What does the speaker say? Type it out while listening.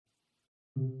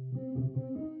I'm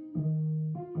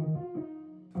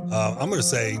going to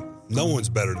say no one's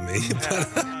better than me.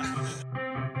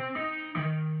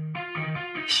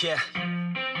 Yeah,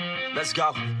 let's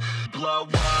go. Blow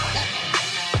up.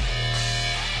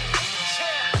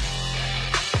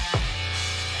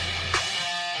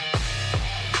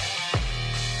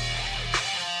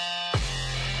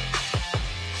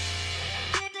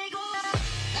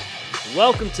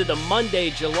 Welcome to the Monday,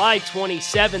 July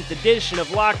 27th edition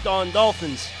of Locked On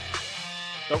Dolphins.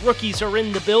 The rookies are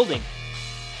in the building.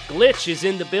 Glitch is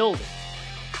in the building.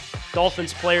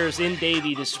 Dolphins players in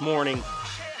Davie this morning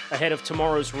ahead of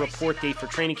tomorrow's report date for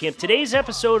training camp. Today's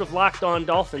episode of Locked On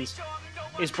Dolphins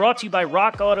is brought to you by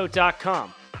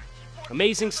RockAuto.com.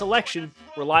 Amazing selection,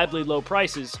 reliably low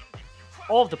prices,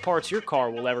 all of the parts your car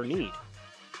will ever need.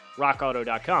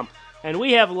 RockAuto.com. And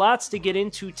we have lots to get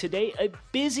into today. A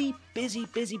busy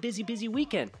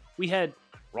weekend. We had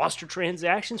roster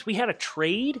transactions. We had a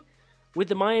trade with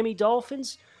the Miami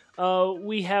Dolphins.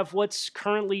 We have what's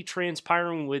currently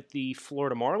transpiring with the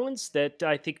Florida Marlins that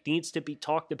I think needs to be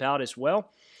talked about as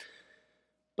well.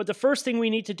 But the first thing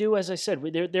we need to do, as I said,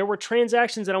 there were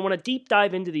transactions, and I want to deep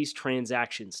dive into these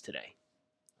transactions today.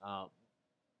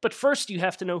 But first, you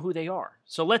have to know who they are.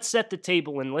 So let's set the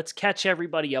table and let's catch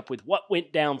everybody up with what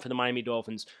went down for the Miami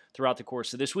Dolphins throughout the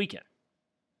course of this weekend.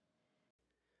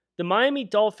 The Miami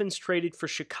Dolphins traded for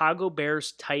Chicago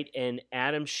Bears tight end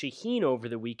Adam Shaheen over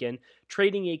the weekend,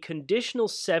 trading a conditional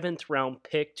 7th-round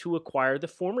pick to acquire the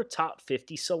former top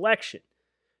 50 selection.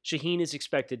 Shaheen is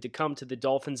expected to come to the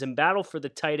Dolphins and battle for the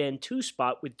tight end 2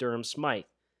 spot with Durham Smythe.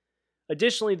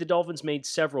 Additionally, the Dolphins made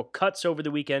several cuts over the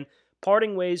weekend,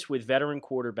 parting ways with veteran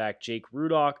quarterback Jake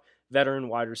Rudock, veteran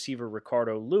wide receiver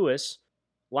Ricardo Lewis,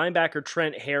 linebacker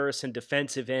Trent Harris, and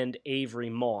defensive end Avery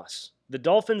Moss. The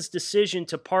Dolphins' decision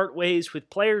to part ways with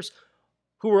players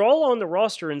who were all on the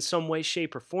roster in some way,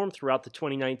 shape, or form throughout the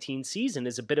 2019 season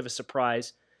is a bit of a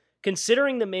surprise,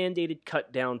 considering the mandated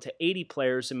cut down to 80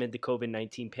 players amid the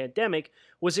COVID-19 pandemic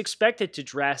was expected to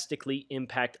drastically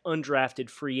impact undrafted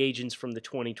free agents from the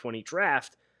 2020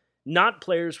 draft, not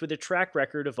players with a track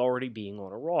record of already being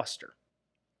on a roster.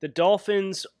 The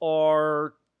Dolphins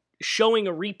are showing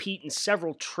a repeat in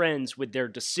several trends with their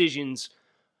decisions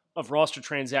of roster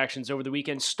transactions over the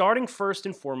weekend, starting first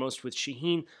and foremost with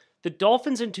Shaheen. The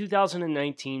Dolphins in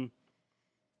 2019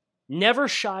 never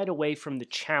shied away from the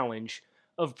challenge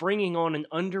of bringing on an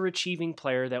underachieving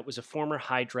player that was a former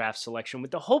high draft selection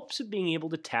with the hopes of being able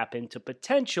to tap into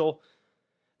potential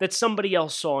that somebody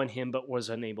else saw in him but was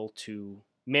unable to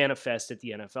manifest at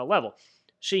the NFL level.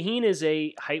 Shaheen is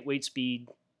a height, weight, speed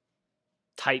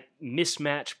type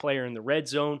mismatch player in the red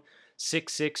zone,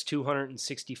 6'6",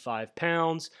 265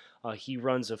 pounds. He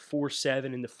runs a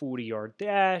 4.7 in the 40-yard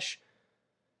dash,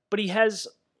 but he has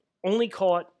only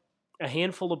caught a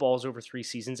handful of balls over 3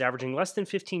 seasons, averaging less than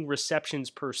 15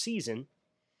 receptions per season,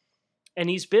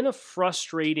 and he's been a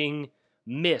frustrating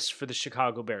miss for the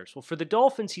Chicago Bears. Well, for the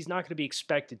Dolphins, he's not going to be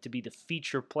expected to be the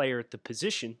feature player at the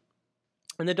position,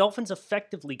 and the Dolphins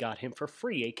effectively got him for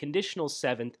free, a conditional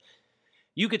 7th.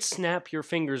 You could snap your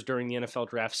fingers during the NFL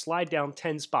draft, slide down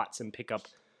 10 spots, and pick up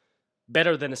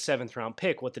better than a 7th-round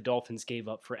pick, what the Dolphins gave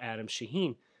up for Adam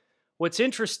Shaheen. What's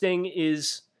interesting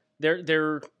is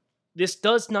this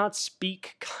does not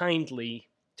speak kindly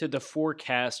to the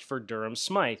forecast for Durham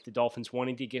Smythe. The Dolphins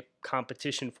wanting to get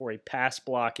competition for a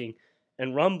pass-blocking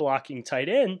and run-blocking tight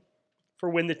end for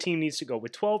when the team needs to go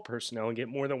with 12 personnel and get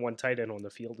more than one tight end on the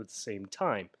field at the same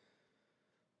time.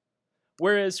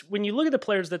 Whereas when you look at the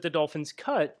players that the Dolphins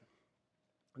cut,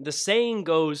 the saying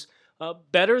goes,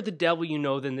 better the devil you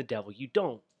know than the devil you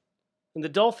don't. And the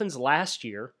Dolphins last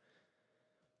year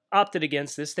opted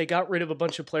against this. They got rid of a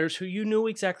bunch of players who you knew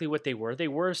exactly what they were. They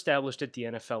were established at the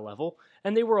NFL level,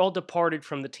 and they were all departed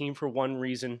from the team for one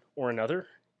reason or another,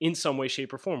 in some way,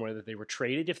 shape, or form, whether they were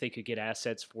traded if they could get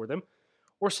assets for them,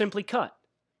 or simply cut.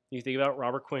 You think about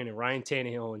Robert Quinn and Ryan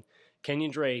Tannehill and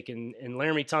Kenyon Drake and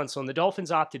Laramie Tunsil, and the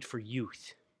Dolphins opted for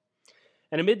youth.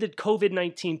 And amid the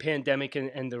COVID-19 pandemic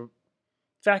and the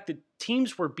fact that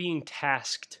teams were being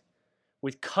tasked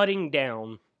with cutting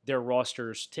down their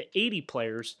rosters to 80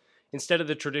 players instead of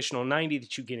the traditional 90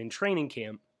 that you get in training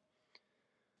camp,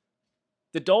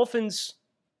 the Dolphins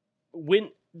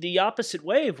went the opposite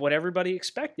way of what everybody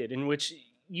expected, in which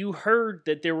you heard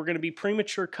that there were going to be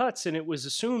premature cuts, and it was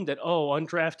assumed that,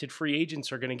 undrafted free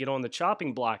agents are going to get on the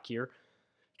chopping block here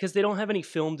because they don't have any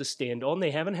film to stand on.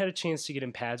 They haven't had a chance to get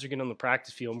in pads or get on the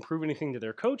practice field and prove anything to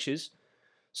their coaches.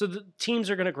 So the teams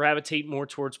are going to gravitate more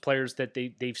towards players that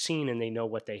they've seen and they know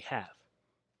what they have.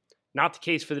 Not the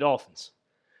case for the Dolphins.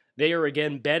 They are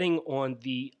again betting on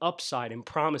the upside and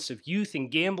promise of youth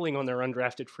and gambling on their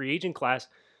undrafted free agent class,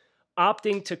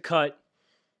 opting to cut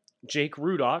Jake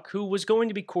Rudock, who was going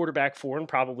to be quarterback for and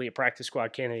probably a practice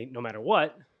squad candidate no matter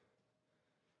what,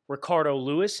 Ricardo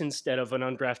Lewis instead of an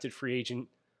undrafted free agent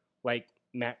like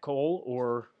Matt Cole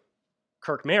or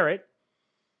Kirk Merritt,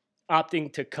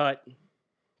 opting to cut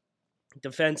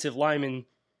defensive lineman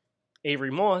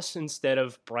Avery Moss instead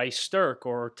of Bryce Stirk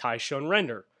or Tyshawn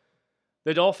Render.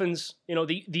 The Dolphins,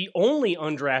 the only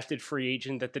undrafted free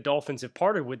agent that the Dolphins have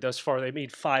parted with thus far, they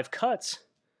made 5 cuts,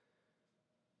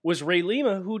 was Ray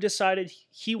Lima, who decided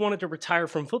he wanted to retire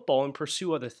from football and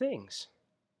pursue other things.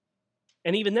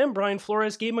 And even then, Brian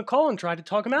Flores gave him a call and tried to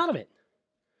talk him out of it.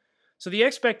 So the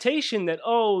expectation that,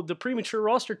 the premature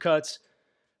roster cuts,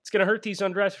 it's going to hurt these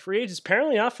undrafted free agents,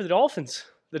 apparently not for the Dolphins.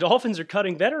 The Dolphins are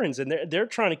cutting veterans, and they're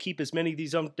trying to keep as many of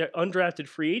these undrafted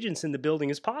free agents in the building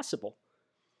as possible.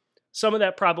 Some of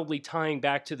that probably tying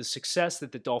back to the success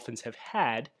that the Dolphins have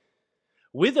had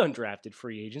with undrafted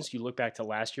free agents. You look back to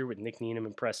last year with Nick Needham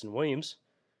and Preston Williams,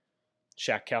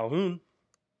 Shaq Calhoun.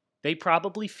 They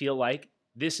probably feel like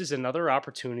this is another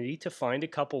opportunity to find a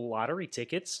couple lottery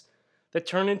tickets that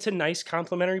turn into nice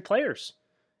complementary players.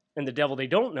 And the devil they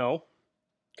don't know,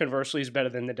 conversely, is better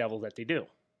than the devil that they do.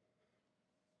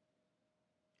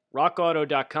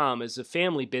 RockAuto.com is a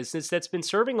family business that's been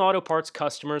serving auto parts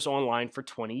customers online for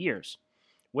 20 years.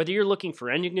 Whether you're looking for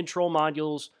engine control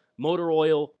modules, motor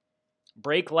oil,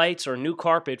 brake lights, or new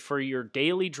carpet for your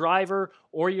daily driver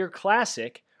or your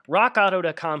classic,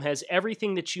 RockAuto.com has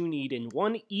everything that you need in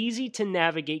one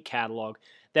easy-to-navigate catalog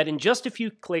that in just a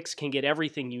few clicks can get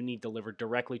everything you need delivered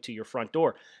directly to your front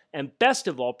door. And best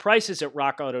of all, prices at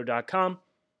RockAuto.com,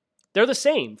 they're the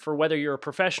same for whether you're a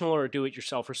professional or a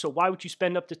do-it-yourselfer, so why would you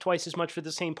spend up to twice as much for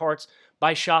the same parts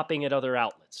by shopping at other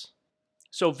outlets?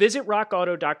 So visit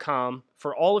RockAuto.com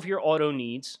for all of your auto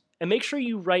needs, and make sure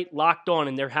you write Locked On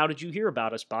in their How Did You Hear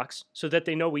About Us box so that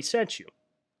they know we sent you.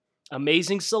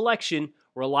 Amazing selection,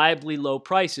 reliably low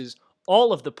prices,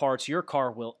 all of the parts your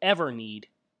car will ever need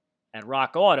at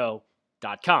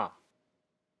RockAuto.com.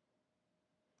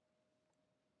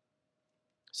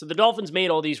 So the Dolphins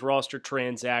made all these roster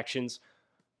transactions.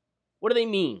 What do they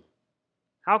mean?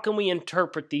 How can we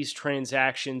interpret these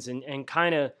transactions and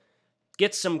kind of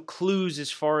get some clues as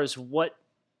far as what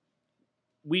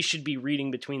we should be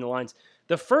reading between the lines?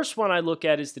 The first one I look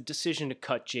at is the decision to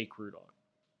cut Jake Rudock,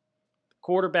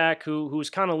 quarterback who's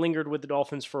kind of lingered with the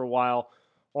Dolphins for a while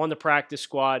on the practice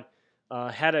squad,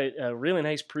 had a really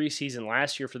nice preseason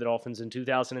last year for the Dolphins in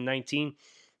 2019,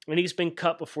 and he's been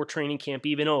cut before training camp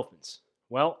even opens.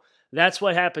 Well, that's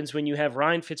what happens when you have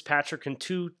Ryan Fitzpatrick and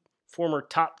 2 former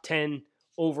top 10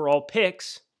 overall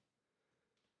picks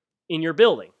in your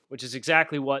building, which is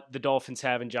exactly what the Dolphins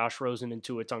have in Josh Rosen and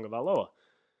Tua Tagovailoa.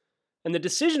 And the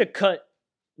decision to cut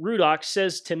Rudock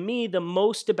says to me the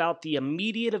most about the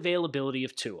immediate availability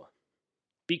of Tua,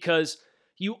 because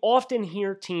you often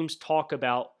hear teams talk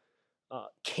about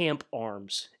camp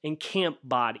arms and camp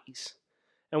bodies.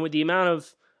 And with the amount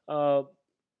of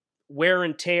wear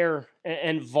and tear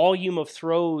and volume of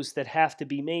throws that have to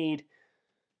be made,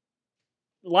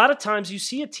 a lot of times you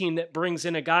see a team that brings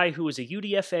in a guy who is a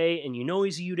UDFA, and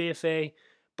he's a UDFA,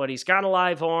 but he's got a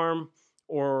live arm,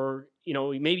 or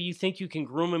maybe you think you can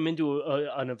groom him into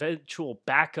an eventual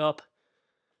backup,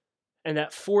 and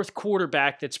that fourth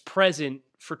quarterback that's present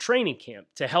for training camp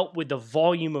to help with the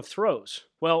volume of throws.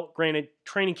 Well, granted,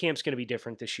 training camp's going to be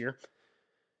different this year,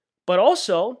 but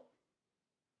also,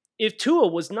 if Tua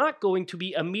was not going to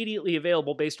be immediately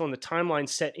available based on the timeline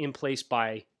set in place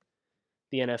by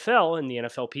the NFL and the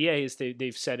NFLPA, as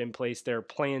they've set in place their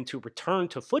plan to return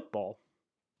to football,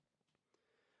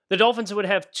 the Dolphins would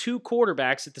have 2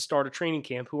 quarterbacks at the start of training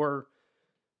camp who are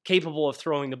capable of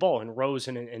throwing the ball, in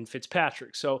Rosen and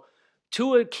Fitzpatrick. So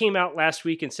Tua came out last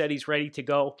week and said he's ready to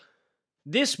go.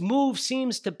 This move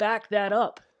seems to back that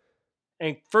up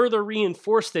and further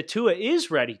reinforce that Tua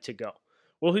is ready to go.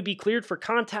 Will he be cleared for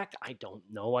contact? I don't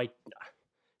know.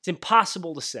 It's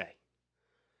impossible to say.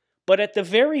 But at the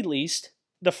very least,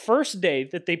 the first day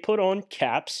that they put on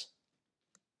caps,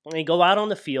 and they go out on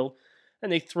the field,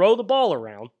 and they throw the ball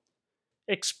around,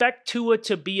 expect Tua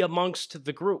to be amongst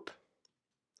the group.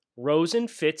 Rosen,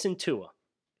 Fitz, and Tua.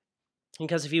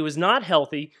 Because if he was not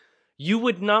healthy, you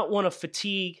would not want to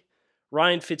fatigue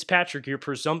Ryan Fitzpatrick, your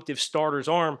presumptive starter's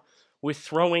arm, with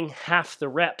throwing half the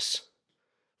reps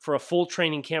for a full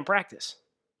training camp practice.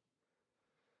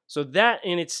 So that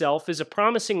in itself is a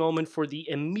promising omen for the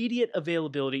immediate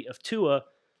availability of Tua.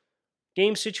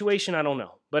 Game situation, I don't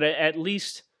know. But at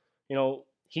least,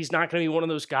 He's not going to be one of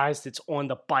those guys that's on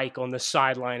the bike on the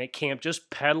sideline at camp, just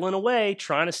pedaling away,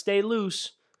 trying to stay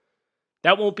loose.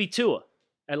 That won't be Tua,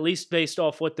 at least based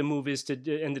off what the move is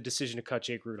and the decision to cut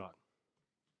Jake Grudon.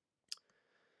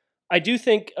 I do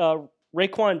think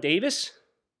Raekwon Davis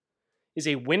is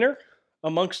a winner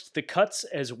amongst the cuts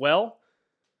as well.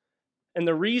 And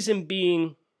the reason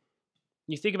being,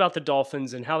 you think about the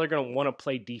Dolphins and how they're going to want to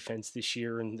play defense this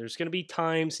year, and there's going to be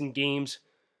times and games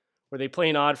where they play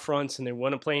in odd fronts and they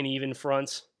want to play in even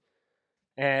fronts.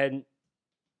 And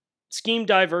scheme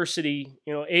diversity,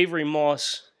 Avery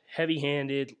Moss,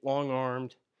 heavy-handed,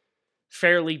 long-armed,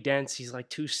 fairly dense. He's like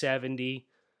 270.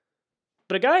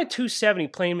 But a guy at 270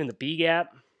 playing him in the B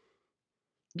gap,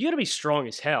 you got to be strong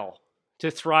as hell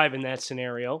to thrive in that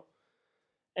scenario.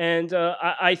 And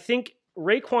I think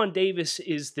Raekwon Davis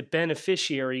is the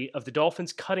beneficiary of the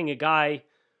Dolphins cutting a guy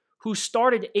who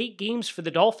started 8 games for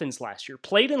the Dolphins last year,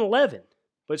 played in 11,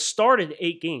 but started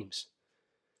 8 games,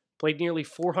 played nearly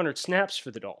 400 snaps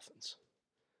for the Dolphins.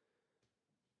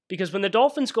 Because when the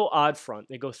Dolphins go odd front,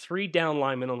 they go 3 down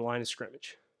linemen on the line of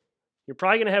scrimmage. You're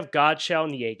probably going to have Godchow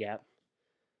in the A-gap.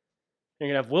 You're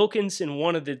going to have Wilkins in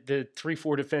one of the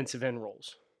 3-4 defensive end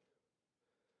roles.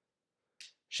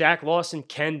 Shaq Lawson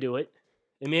can do it.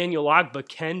 Emmanuel Ogbah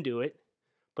can do it.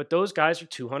 But those guys are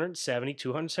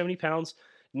 270 pounds,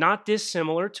 not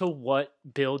dissimilar to what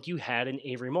build you had in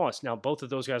Avery Moss. Now, both of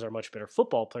those guys are much better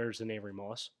football players than Avery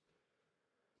Moss.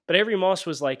 But Avery Moss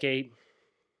was like a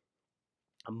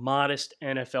modest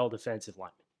NFL defensive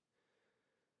lineman.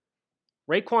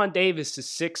 Raekwon Davis is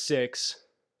 6'6",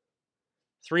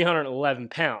 311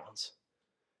 pounds.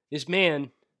 This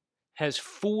man has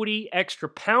 40 extra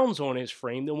pounds on his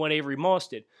frame than what Avery Moss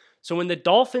did. So when the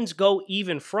Dolphins go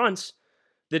even fronts,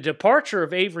 the departure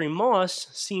of Avery Moss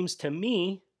seems to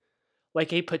me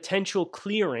like a potential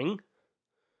clearing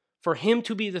for him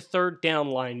to be the third down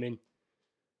lineman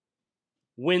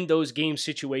when those game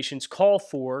situations call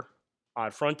for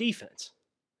odd front defense.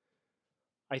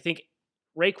 I think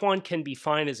Raekwon can be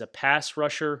fine as a pass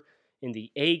rusher in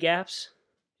the A gaps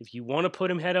if you want to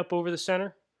put him head up over the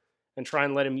center and try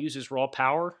and let him use his raw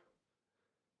power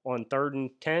on 3rd and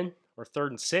 10 or 3rd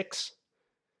and 6.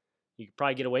 You could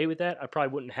probably get away with that. I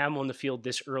probably wouldn't have him on the field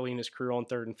this early in his career on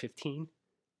 3rd and 15.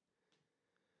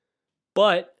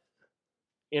 But,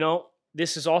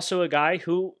 this is also a guy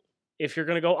who, if you're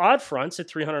going to go odd fronts at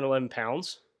 311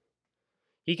 pounds,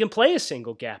 he can play a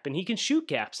single gap and he can shoot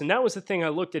gaps. And that was the thing I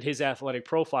looked at his athletic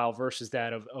profile versus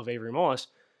that of Avery Moss.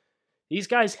 These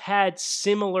guys had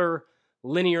similar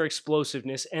linear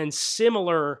explosiveness and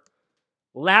similar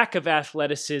lack of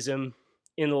athleticism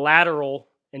in lateral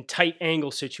and tight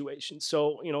angle situations.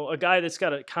 So, a guy that's got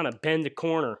to kind of bend the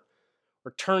corner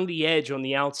or turn the edge on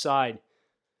the outside,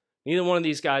 neither one of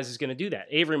these guys is going to do that.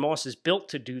 Avery Moss is built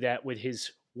to do that with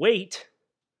his weight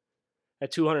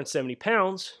at 270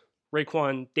 pounds.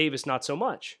 Raekwon Davis, not so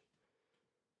much.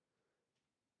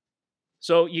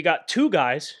 So you got 2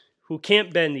 guys who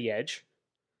can't bend the edge.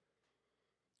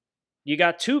 You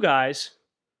got 2 guys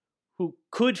who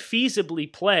could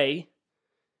feasibly play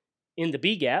in the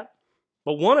B gap,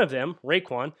 but one of them,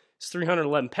 Raekwon, is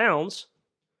 311 pounds,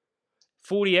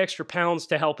 40 extra pounds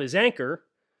to help his anchor,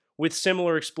 with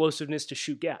similar explosiveness to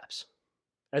shoot gaps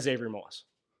as Avery Moss.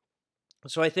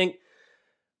 So I think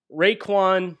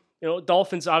Raekwon,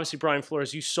 Dolphins, obviously Brian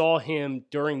Flores, you saw him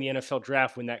during the NFL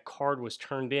draft when that card was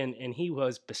turned in, and he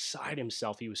was beside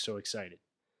himself. He was so excited.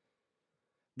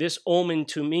 This omen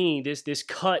to me, this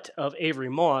cut of Avery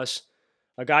Moss,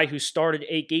 a guy who started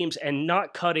 8 games and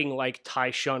not cutting like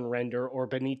Tyshawn Render or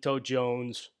Benito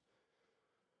Jones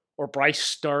or Bryce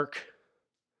Stark,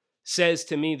 says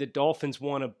to me the Dolphins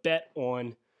want to bet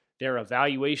on their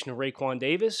evaluation of Raekwon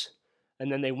Davis,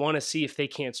 and then they want to see if they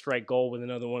can't strike gold with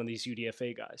another one of these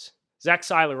UDFA guys. Zach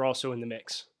Seiler also in the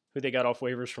mix, who they got off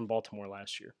waivers from Baltimore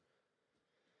last year.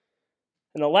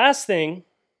 And the last thing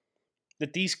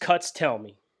that these cuts tell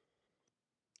me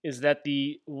is that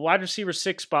the wide receiver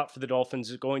 6 spot for the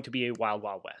Dolphins is going to be a wild,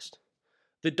 wild west.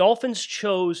 The Dolphins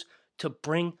chose to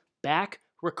bring back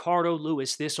Ricardo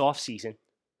Lewis this offseason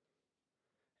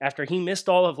after he missed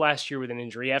all of last year with an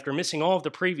injury, after missing all of the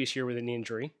previous year with an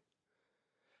injury.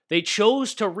 They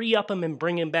chose to re-up him and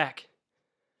bring him back,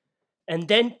 and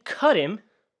then cut him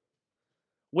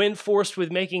when forced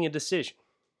with making a decision.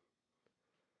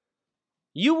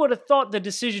 You would have thought the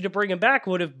decision to bring him back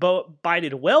would have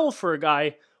boded well for a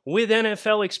guy with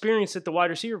NFL experience at the wide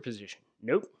receiver position.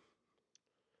 Nope.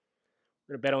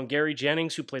 We're going to bet on Gary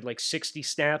Jennings, who played like 60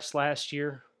 snaps last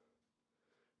year.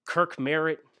 Kirk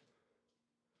Merritt.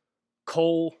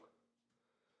 Cole.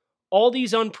 All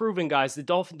these unproven guys, the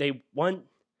Dolphins, they want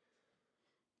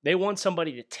They want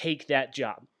somebody to take that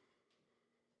job.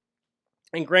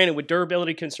 And granted, with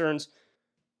durability concerns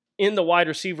in the wide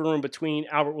receiver room between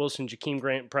Albert Wilson, Jakeem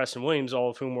Grant, and Preston Williams, all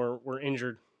of whom were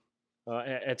injured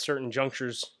at certain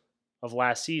junctures of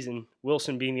last season,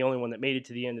 Wilson being the only one that made it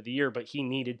to the end of the year, but he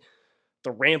needed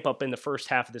the ramp up in the first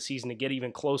half of the season to get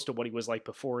even close to what he was like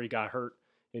before he got hurt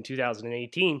in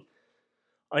 2018.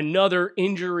 Another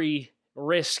injury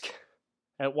risk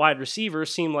at wide receiver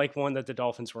seemed like one that the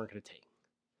Dolphins weren't going to take.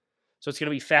 So it's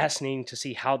going to be fascinating to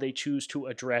see how they choose to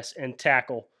address and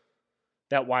tackle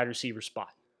that wide receiver spot.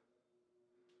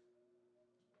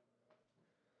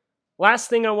 Last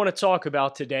thing I want to talk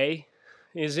about today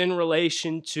is in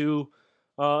relation to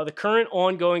the current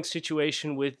ongoing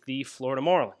situation with the Florida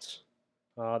Marlins.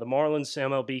 The Marlins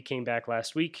MLB came back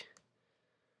last week.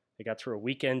 They got through a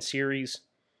weekend series.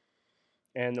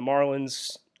 And the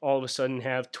Marlins all of a sudden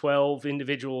have 12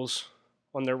 individuals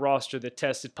on their roster that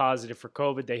tested positive for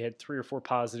COVID. They had 3 or 4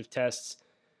 positive tests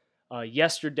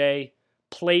yesterday,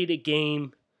 played a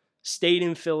game, stayed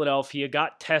in Philadelphia,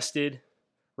 got tested,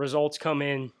 results come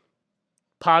in,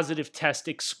 positive test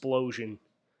explosion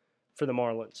for the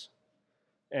Marlins.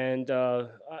 And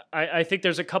I think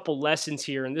there's a couple lessons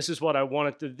here, and this is what I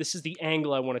wanted to, this is the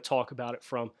angle I want to talk about it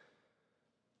from.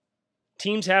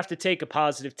 Teams have to take a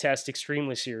positive test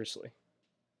extremely seriously,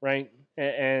 right?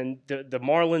 And the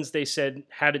Marlins, they said,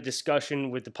 had a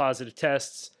discussion with the positive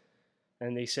tests,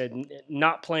 and they said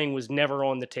not playing was never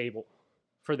on the table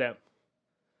for them.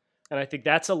 And I think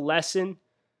that's a lesson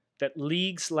that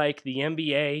leagues like the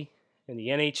NBA and the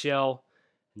NHL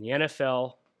and the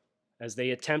NFL, as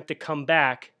they attempt to come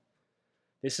back,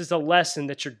 this is a lesson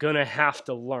that you're going to have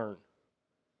to learn.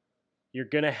 You're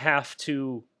going to have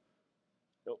to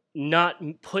not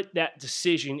put that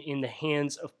decision in the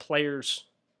hands of players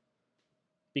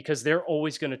because they're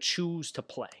always going to choose to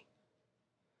play.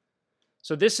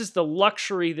 So this is the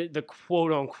luxury, that the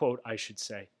quote-unquote, I should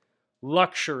say,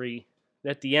 luxury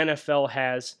that the NFL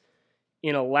has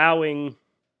in allowing,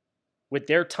 with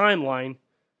their timeline,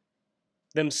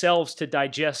 themselves to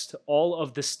digest all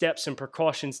of the steps and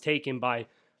precautions taken by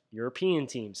European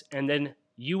teams and then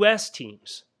U.S.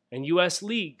 teams and U.S.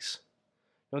 leagues.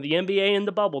 You know, the NBA and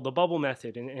the bubble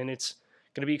method, and it's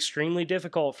going to be extremely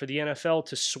difficult for the NFL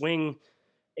to swing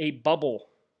a bubble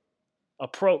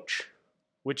approach,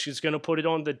 which is going to put it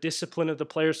on the discipline of the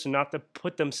players to not to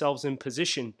put themselves in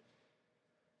position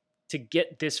to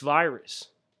get this virus.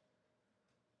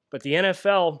 But the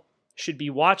NFL should be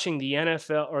watching the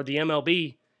NFL or the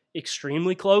MLB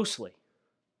extremely closely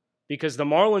because the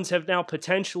Marlins have now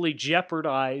potentially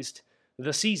jeopardized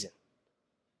the season.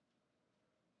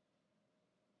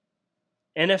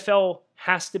 NFL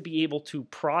has to be able to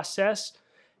process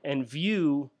and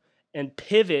view and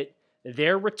pivot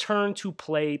their return to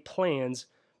play plans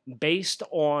based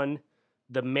on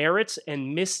the merits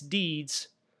and misdeeds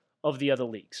of the other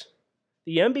leagues.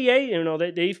 The NBA, you know,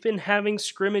 they've been having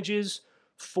scrimmages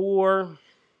for,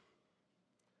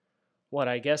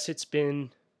 I guess it's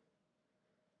been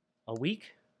a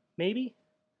week, maybe?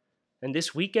 And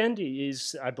this weekend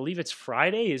is, I believe it's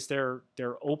Friday, is their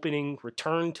opening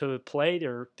return to play,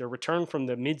 their return from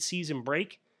the mid-season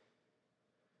break.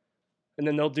 And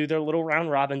then they'll do their little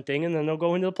round-robin thing, and then they'll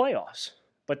go into the playoffs.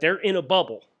 But they're in a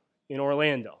bubble in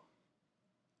Orlando.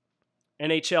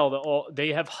 NHL,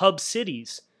 they have hub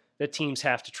cities that teams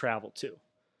have to travel to.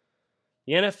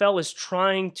 The NFL is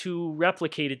trying to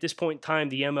replicate, at this point in time,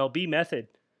 the MLB method,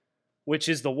 which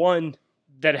is the one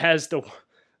that has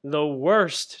the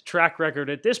worst track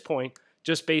record at this point,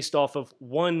 just based off of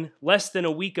less than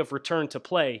a week of return to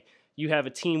play. You have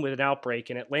a team with an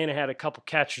outbreak, and Atlanta had a couple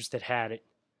catchers that had it.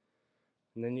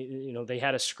 And then, you know, they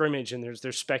had a scrimmage, and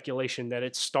there's speculation that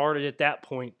it started at that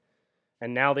point,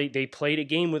 and now they played a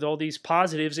game with all these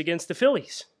positives against the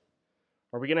Phillies.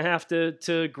 Are we going to have to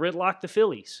gridlock the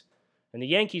Phillies? And the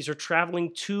Yankees are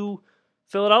traveling to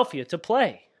Philadelphia to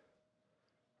play.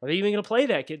 Are they even going to play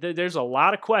that? There's a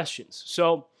lot of questions.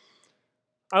 So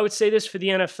I would say this for the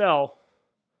NFL.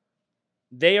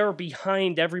 They are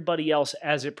behind everybody else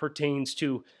as it pertains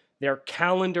to their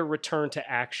calendar return to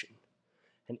action.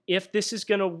 And if this is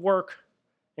going to work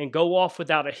and go off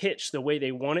without a hitch the way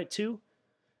they want it to,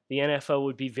 the NFL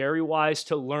would be very wise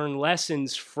to learn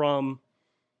lessons from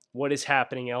what is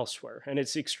happening elsewhere. And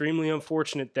it's extremely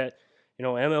unfortunate that, you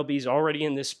know, MLB is already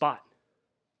in this spot.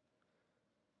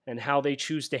 And how they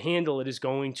choose to handle it is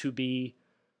going to be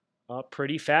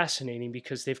pretty fascinating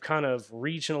because they've kind of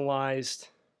regionalized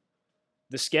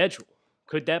the schedule.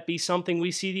 Could that be something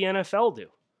we see the NFL do?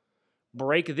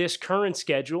 Break this current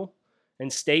schedule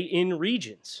and stay in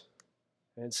regions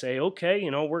and say, okay,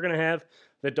 you know, we're going to have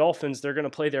the Dolphins, they're going to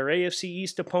play their AFC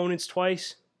East opponents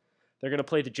twice. They're going to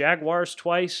play the Jaguars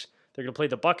twice. They're going to play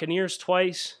the Buccaneers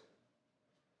twice.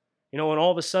 And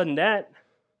all of a sudden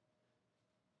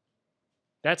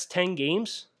that's 10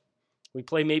 games. We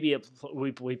play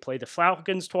we play the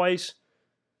Falcons twice.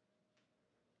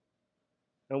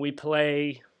 And we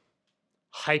play,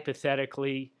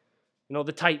 hypothetically,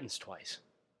 the Titans twice.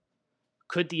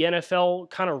 Could the NFL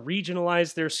kind of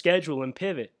regionalize their schedule and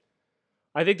pivot?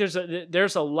 I think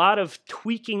there's a lot of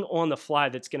tweaking on the fly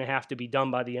that's going to have to be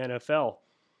done by the NFL.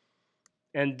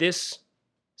 And this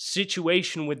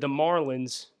situation with the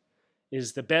Marlins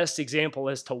is the best example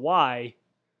as to why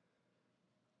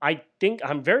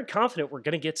I'm very confident we're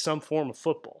going to get some form of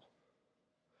football.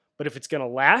 But if it's going to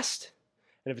last,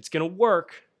 and if it's going to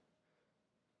work,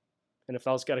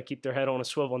 NFL's got to keep their head on a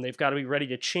swivel, and they've got to be ready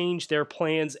to change their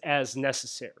plans as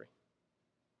necessary.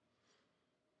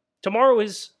 Tomorrow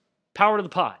is Power to the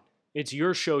Pod. It's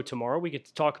your show tomorrow. We get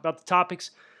to talk about the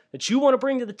topics that you want to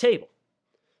bring to the table.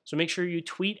 So make sure you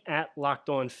tweet at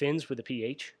LockedOnFins with a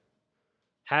PH.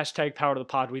 Hashtag Power to the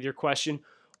Pod with your question.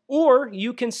 Or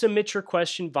you can submit your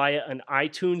question via an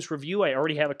iTunes review. I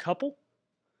already have a couple.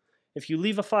 If you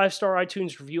leave a 5-star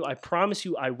iTunes review, I promise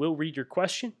you I will read your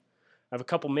question. I have a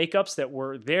couple makeups that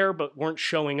were there but weren't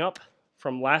showing up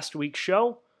from last week's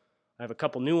show. I have a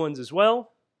couple new ones as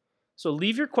well. So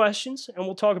leave your questions, and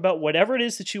we'll talk about whatever it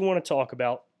is that you want to talk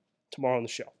about tomorrow on the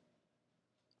show.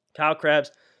 Kyle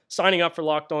Krabs signing up for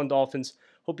Locked On Dolphins.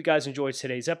 Hope you guys enjoyed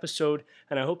today's episode,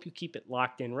 and I hope you keep it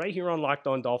locked in right here on Locked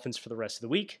On Dolphins for the rest of the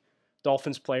week.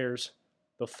 Dolphins players,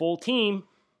 the full team,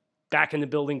 back in the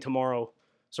building tomorrow,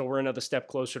 so we're another step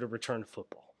closer to return to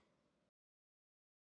football.